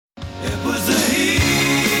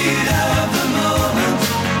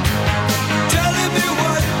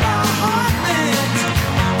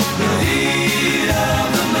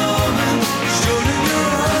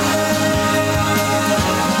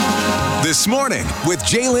This Morning with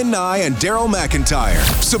Jaylen Nye and Daryl McIntyre.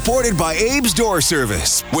 Supported by Abe's Door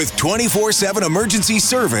Service with 24/7 emergency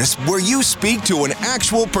service where you speak to an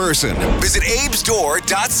actual person. Visit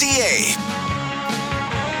abesdoor.ca.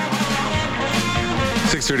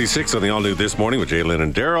 6:36 on the all-new This Morning with Jaylen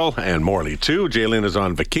and Daryl, and Morley too. Jaylen is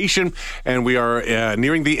on vacation, and we are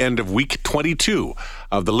nearing the end of week 22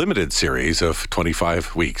 of the limited series of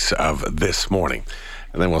 25 weeks of This Morning.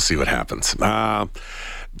 And then we'll see what happens.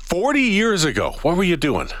 40 years ago, what were you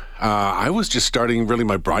doing? I was just starting really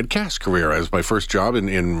my broadcast career as my first job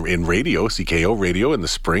in radio, CKO radio, in the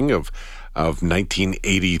spring of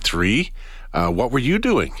 1983. What were you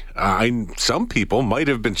doing? Some people might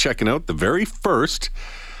have been checking out the very first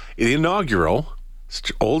inaugural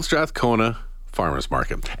Old Strathcona Farmers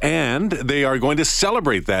Market. And they are going to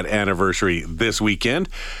celebrate that anniversary this weekend.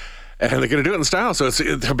 And they're going to do it in style. So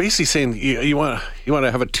they're basically saying you want to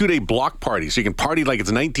have a 2-day block party so you can party like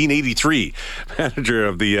it's 1983. Manager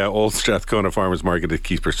of the Old Strathcona Farmers Market,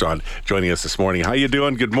 Keith Persaud, joining us this morning. How you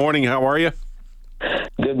doing? Good morning. How are you?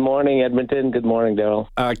 Good morning, Edmonton. Good morning, Daryl.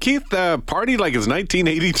 Keith, party like it's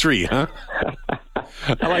 1983, huh?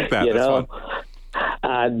 I like that. You That's know, fun.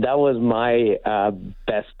 That was my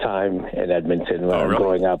best time in Edmonton when I was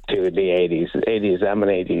growing up to the 80s. 80s, I'm an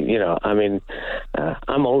 80s. You know, I mean,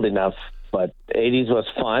 I'm old enough, but 80s was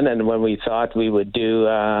fun. And when we thought we would do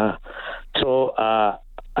throw a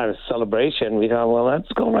celebration, we thought, well, let's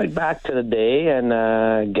go right back to the day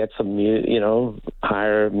and get some,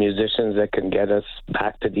 hire musicians that can get us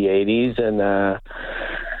back to the 80s and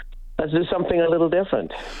let's do something a little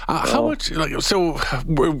different. How much?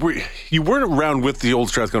 You weren't around with the Old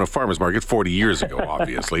Strathcona Farmers Market 40 years ago,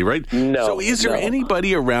 obviously, right? No. So, is there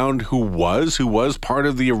anybody around who was part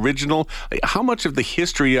of the original? How much of the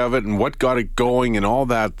history of it and what got it going and all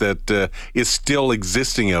that is still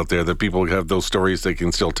existing out there that people have those stories they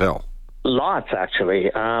can still tell? Lots, actually.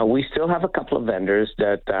 We still have a couple of vendors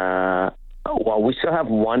that. We still have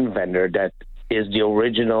one vendor that is the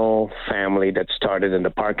original family that started in the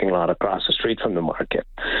parking lot across the street from the market.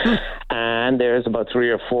 And there's about 3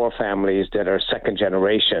 or 4 families that are second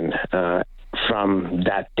generation from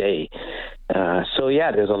that day.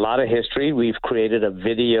 There's a lot of history. We've created a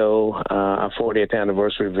video, a 40th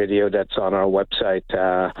anniversary video that's on our website,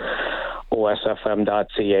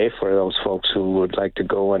 osfm.ca, for those folks who would like to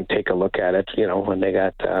go and take a look at it, when they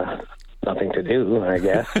got nothing to do, I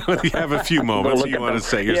guess. You have a few moments you want to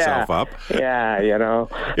set yourself up. Yeah,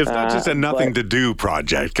 It's not just a nothing to do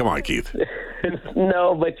project. Come on, Keith.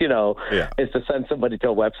 No, but it's to send somebody to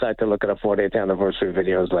a website to look at a 40th anniversary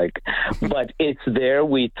videos, but it's there.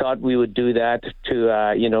 We thought we would do that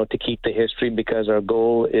to keep the history, because our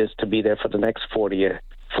goal is to be there for the next 40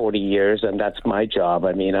 years, and that's my job.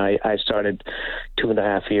 I mean, I started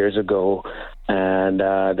 2.5 years ago, and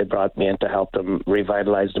they brought me in to help them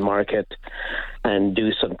revitalize the market and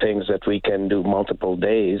do some things that we can do multiple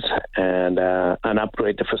days and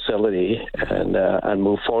upgrade the facility and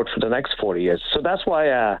move forward for the next 40 years. So that's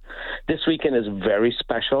why this weekend is very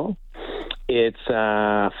special. It's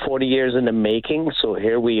 40 years in the making, so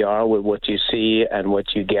here we are with what you see and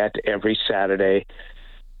what you get every Saturday.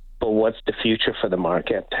 But what's the future for the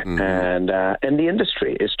market? Mm-hmm. And the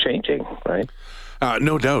industry is changing, right?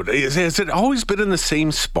 No doubt. Has it always been in the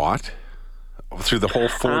same spot through the whole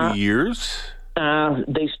 40 years?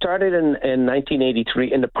 They started in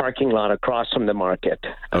 1983 in the parking lot across from the market.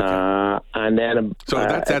 Okay. And then... So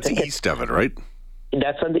that's east of it, right?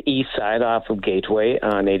 That's on the east side off of Gateway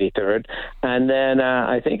on 83rd. And then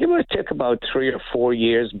I think it took about 3 or 4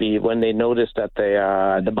 years when they noticed that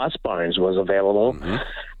the bus barns was available. Mm-hmm.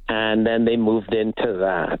 And then they moved into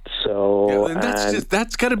that. So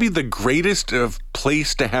that's got to be the greatest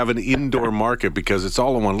place to have an indoor market, because it's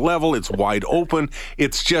all on one level. It's wide open.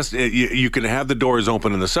 It's just you can have the doors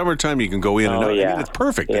open in the summertime. You can go in and out. Yeah. I mean, it's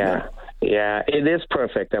perfect. Yeah. Isn't it? Yeah, it is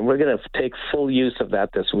perfect, and we're going to take full use of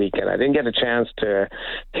that this weekend. I didn't get a chance to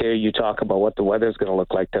hear you talk about what the weather's going to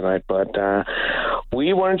look like tonight, but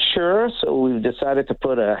we weren't sure, so we've decided to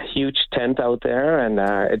put a huge tent out there, and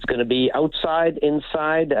it's going to be outside,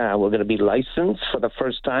 inside. We're going to be licensed for the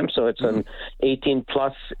first time, so it's an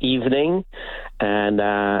 18-plus evening, and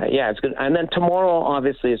it's good. And then tomorrow,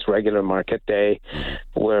 obviously, it's regular market day,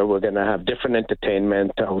 where we're going to have different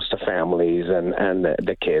entertainment to host the families and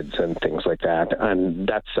the kids and things like that, and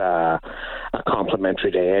that's a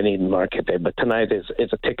complimentary day, any market day. But tonight is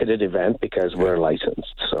a ticketed event because we're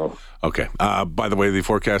licensed. So okay. By the way, the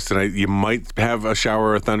forecast tonight, you might have a shower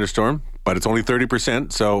or a thunderstorm. but it's only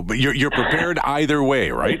 30%. So, but you're prepared either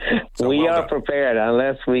way, right? So we are prepared.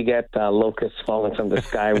 Unless we get locusts falling from the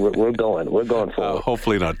sky, we're going forward.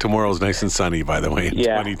 Hopefully not. Tomorrow's nice and sunny, by the way, in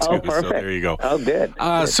 22. Oh, perfect. So there you go. Oh, good.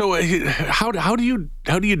 So how do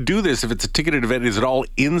you do this if it's a ticketed event? Is it all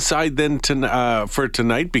inside then for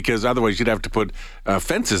tonight? Because otherwise you'd have to put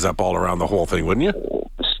fences up all around the whole thing, wouldn't you?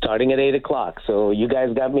 Starting at 8 o'clock. So you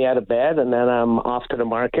guys got me out of bed, and then I'm off to the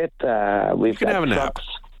market. You can have a nap.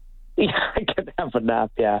 Yeah, I can have a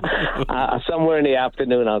nap, yeah. Somewhere in the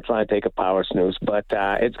afternoon, I'll try and take a power snooze. But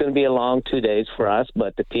it's going to be a long 2 days for us,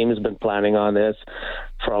 but the team has been planning on this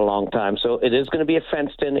for a long time. So it is going to be a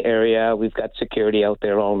fenced-in area. We've got security out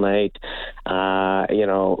there all night. All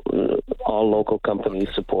local companies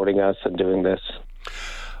supporting us and doing this.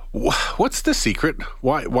 What's the secret?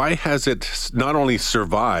 Why has it not only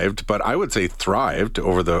survived, but I would say thrived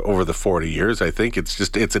over the 40 years? I think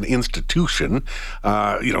it's an institution,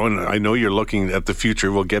 and I know you're looking at the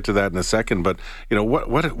future. We'll get to that in a second. But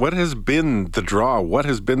what has been the draw? What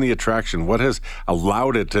has been the attraction? What has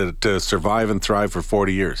allowed it to survive and thrive for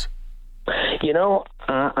 40 years?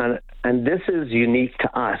 And this is unique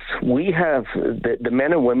to us. We have the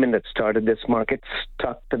men and women that started this market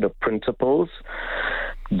stuck to the principles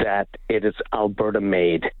that it is Alberta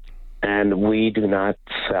made, and we do not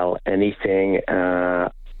sell anything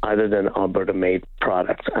other than Alberta made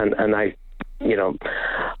products. And I,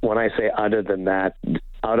 when I say other than that,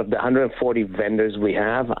 out of the 140 vendors we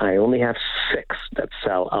have, I only have 6 that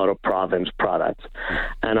sell out of province products.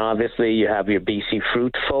 And obviously you have your BC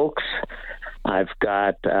fruit folks. I've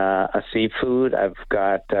got a seafood. I've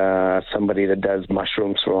got somebody that does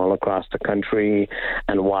mushrooms from all across the country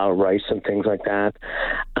and wild rice and things like that.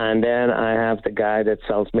 And then I have the guy that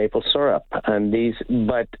sells maple syrup.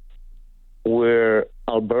 But we're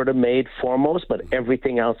Alberta made foremost, but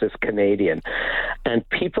everything else is Canadian. And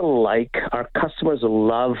our customers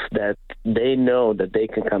love that they know that they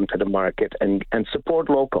can come to the market and support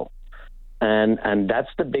local. And that's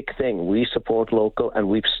the big thing. We support local, and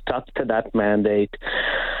we've stuck to that mandate.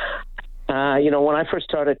 When I first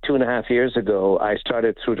started 2.5 years ago, I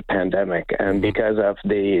started through the pandemic, and because of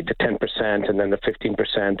the 10% and then the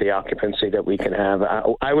 15%, the occupancy that we can have,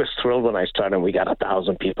 I was thrilled when I started. We got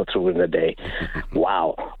 1,000 people through in a day.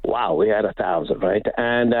 Wow, we had 1,000, right?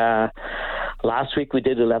 And last week we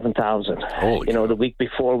did 11,000. The week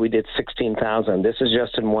before we did 16,000. This is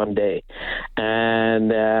just in one day, and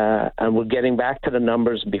we're getting back to the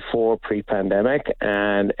numbers before pre-pandemic,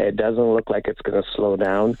 and it doesn't look like it's going to slow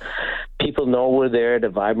down. People know we're there. The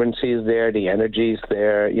vibrancy is there. The energy is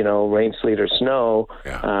there. Rain, sleet, or snow.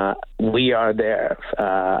 Yeah. We are there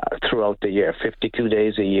throughout the year, 52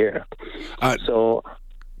 days a year.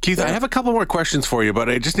 Keith, I have a couple more questions for you, but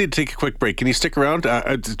I just need to take a quick break. Can you stick around?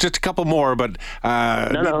 Just a couple more, but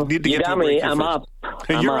no. Need to you get got to a break me. I'm first. up.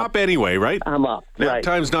 You're up anyway, right? I'm up. Right.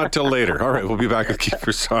 Time's not till later. All right, we'll be back with Keith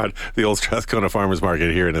Prasad, the Old Strathcona Farmers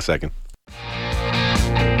Market, here in a second.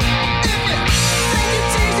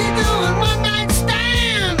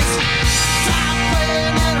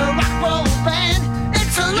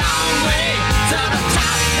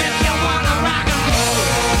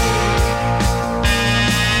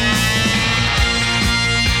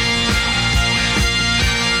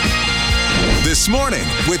 This Morning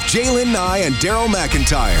with Jaylen Nye and Daryl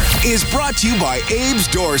McIntyre is brought to you by Abe's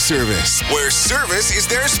Door Service, where service is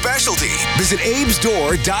their specialty. Visit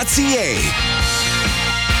abesdoor.ca.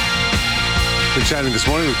 We're chatting this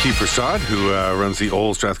morning with Keith Prasad, who runs the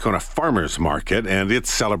Old Strathcona Farmers Market, and it's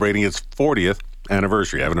celebrating its 40th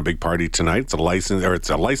anniversary. Having a big party tonight. It's a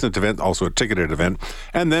licensed event, also a ticketed event,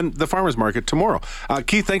 and then the farmers market tomorrow.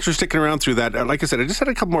 Keith, thanks for sticking around through that. Like I said, I just had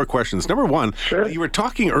a couple more questions. Number one, sure. You were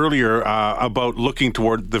talking earlier about looking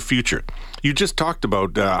toward the future. You just talked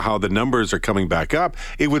about how the numbers are coming back up.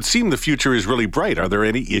 It would seem the future is really bright. Are there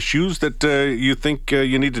any issues that you think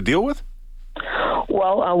you need to deal with?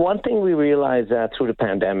 Well, one thing we realized through the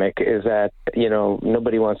pandemic is that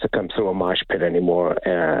nobody wants to come through a mosh pit anymore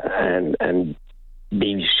and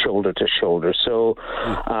be shoulder to shoulder. So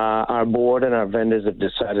our board and our vendors have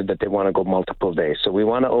decided that they want to go multiple days. So we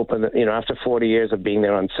want to open, after 40 years of being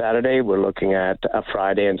there on Saturday, we're looking at a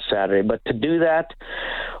Friday and Saturday. But to do that,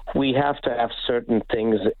 we have to have certain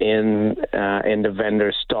things in the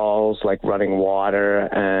vendor stalls, like running water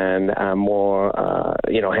and more,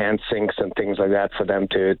 hand sinks and things like that for them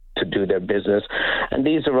to do their business. And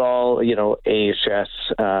these are all, AHS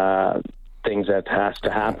things that has to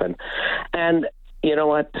happen. And you know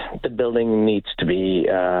what? The building needs to be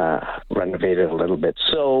renovated a little bit.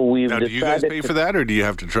 So we've now, do decided. you guys pay for that, or do you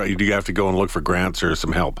have to try? Do you have to go and look for grants or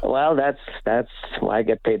some help? Well, that's why I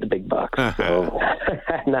get paid the big bucks. So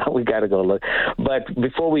now we got to go look. But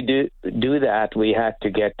before we do that, we had to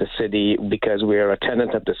get the city, because we are a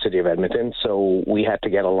tenant of the city of Edmonton. So we had to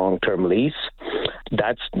get a long-term lease.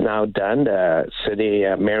 That's now done. The city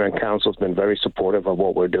mayor and council has been very supportive of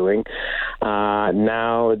what we're doing.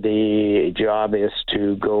 Now the job is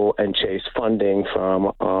to go and chase funding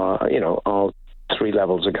from all three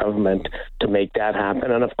levels of government to make that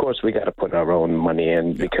happen. And of course, we got to put our own money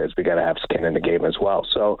in, because we got to have skin in the game as well.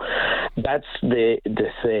 So that's the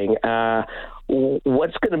thing.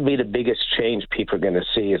 What's going to be the biggest change people are going to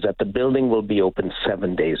see is that the building will be open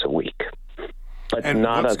 7 days a week, but and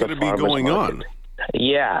not what's as a going to be farmer's going market. on?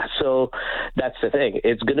 Yeah, so that's the thing.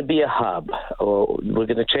 It's going to be a hub. We're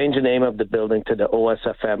going to change the name of the building to the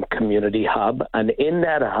OSFM Community Hub. And in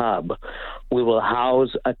that hub, we will house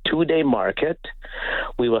a 2-day market.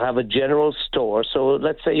 We will have a general store. So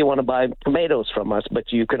let's say you want to buy tomatoes from us,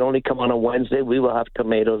 but you can only come on a Wednesday. We will have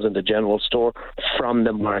tomatoes in the general store from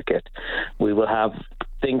the market. We will have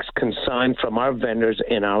things consigned from our vendors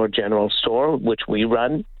in our general store, which we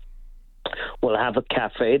run. We'll have a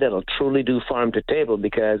cafe that'll truly do farm to table,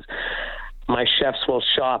 because my chefs will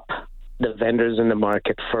shop the vendors in the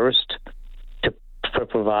market first to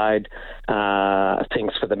provide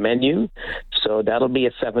things for the menu. So that'll be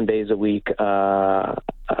a 7 days a week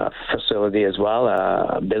facility as well,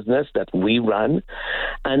 a business that we run.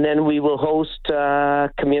 And then we will host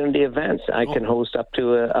community events. I can host up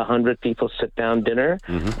to 100 people sit-down dinner,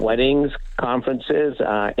 weddings, conferences,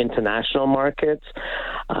 international markets.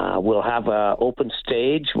 We'll have an open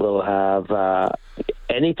stage. We'll have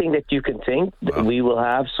anything that you can think we will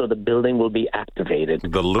have, so the building will be activated.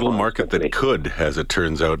 The little market that could, as it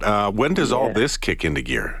turns out. When does all this kick into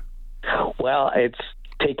gear? Well, it's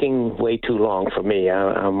taking way too long for me.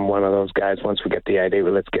 I'm one of those guys, once we get the idea,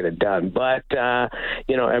 well, let's get it done. But,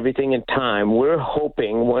 everything in time. We're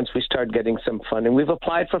hoping once we start getting some funding, we've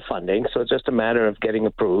applied for funding, so it's just a matter of getting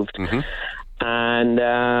approved. And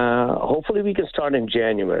hopefully we can start in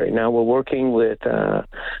January. Now we're working with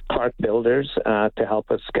Clark Builders to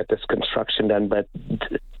help us get this construction done, but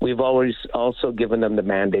we've always also given them the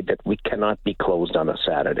mandate that we cannot be closed on a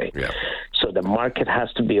Saturday. Yeah. So the market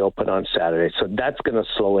has to be open on Saturday. So that's going to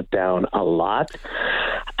slow it down a lot.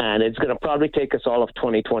 And it's going to probably take us all of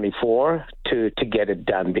 2024 to get it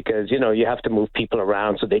done, because, you have to move people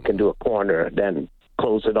around so they can do a corner, then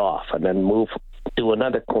close it off, and then do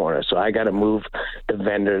another corner. So I got to move the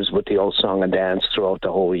vendors with the old song and dance throughout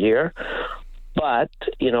the whole year. But,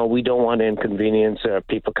 we don't want to inconvenience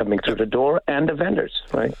people coming through the door and the vendors,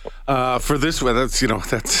 right? For this one, that's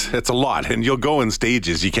a lot, and you'll go in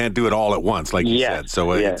stages. You can't do it all at once, like you said.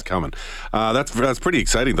 So it's coming. That's pretty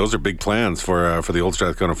exciting. Those are big plans for the Old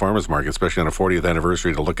Strathcona Farmers Market, especially on a 40th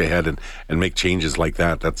anniversary, to look ahead and make changes like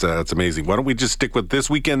that. That's amazing. Why don't we just stick with this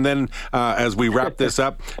weekend then, as we wrap this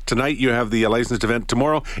up? Tonight you have the licensed event.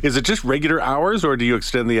 Tomorrow, is it just regular hours, or do you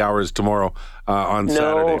extend the hours tomorrow on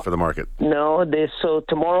Saturday for the market? No, so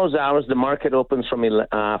tomorrow's hours, the market opens from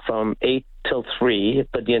 8 till 3,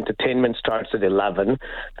 but the entertainment starts at 11,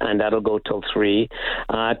 and that'll go till 3.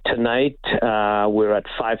 Tonight, we're at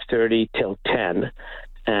 5:30 till 10.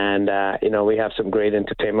 And, we have some great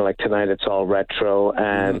entertainment. Like tonight, it's all retro,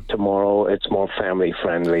 and tomorrow it's more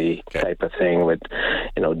family-friendly type of thing with,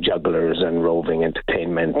 jugglers and roving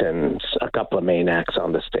entertainment and a couple of main acts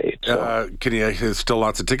on the stage. So. Is still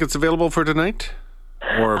lots of tickets available for tonight?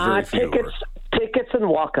 Or very few? Tickets and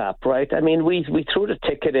walk up, right? I mean, we threw the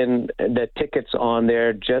tickets on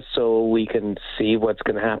there just so we can see what's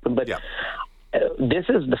going to happen. But this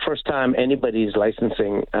is the first time anybody's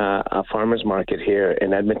licensing a farmer's market here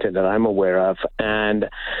in Edmonton that I'm aware of, and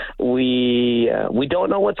we don't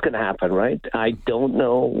know what's going to happen, right? I don't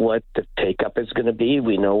know what the take-up is going to be.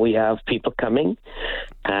 We know we have people coming,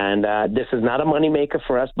 and this is not a moneymaker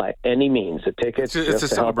for us by any means. The tickets, it's a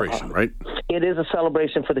celebration, right? It is a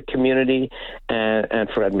celebration for the community and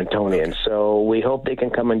for Edmontonians. So we hope they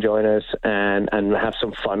can come and join us and have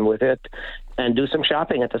some fun with it and do some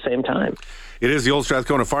shopping at the same time. It is the Old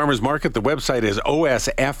Strathcona Farmers Market. The website is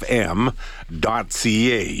osfm.ca.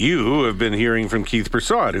 You have been hearing from Keith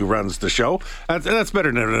Persaud, who runs the show. That's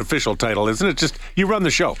better than an official title, isn't it? Just, you run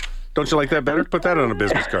the show. Don't you like that better? Put that on a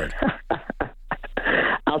business card.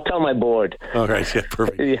 I'll tell my board. All right, yeah,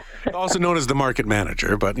 perfect. Also known as the market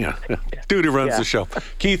manager, but dude who runs the show.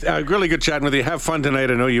 Keith, really good chatting with you. Have fun tonight.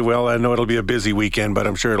 I know you will. I know it'll be a busy weekend, but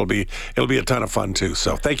I'm sure it'll be a ton of fun too.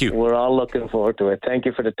 So thank you. We're all looking forward to it. Thank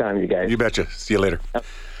you for the time, you guys. You betcha. See you later.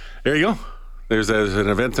 There you go. There's an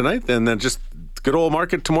event tonight, and then just good old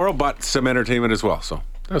market tomorrow, but some entertainment as well. So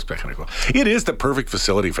that's kind of cool. It is the perfect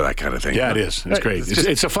facility for that kind of thing. Yeah, it is. It's great.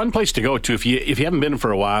 It's a fun place to go to. If you haven't been for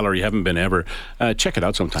a while or you haven't been ever, check it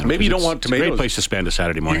out sometime. Maybe you don't want tomatoes. It's a great place to spend a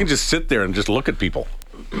Saturday morning. You can just sit there and just look at people.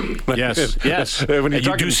 Yes. When you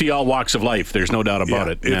do see all walks of life, there's no doubt about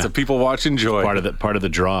it. It's a people watch enjoy. Part of the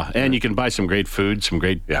draw. And you can buy some great food, some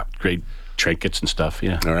great trinkets and stuff.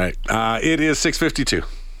 Yeah. All right. It is 6:52.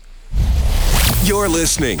 You're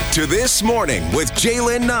listening to This Morning with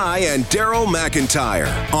Jaylen Nye and Daryl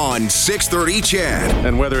McIntyre on 630 CHED.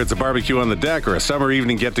 And whether it's a barbecue on the deck or a summer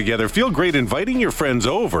evening get-together, feel great inviting your friends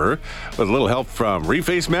over with a little help from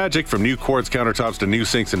Reface Magic. From new quartz countertops to new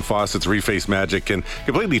sinks and faucets, Reface Magic can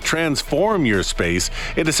completely transform your space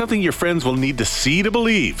into something your friends will need to see to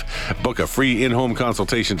believe. Book a free in-home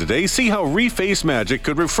consultation today. See how Reface Magic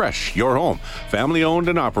could refresh your home. Family owned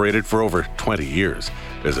and operated for over 20 years.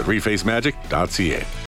 Visit refacemagic.ca.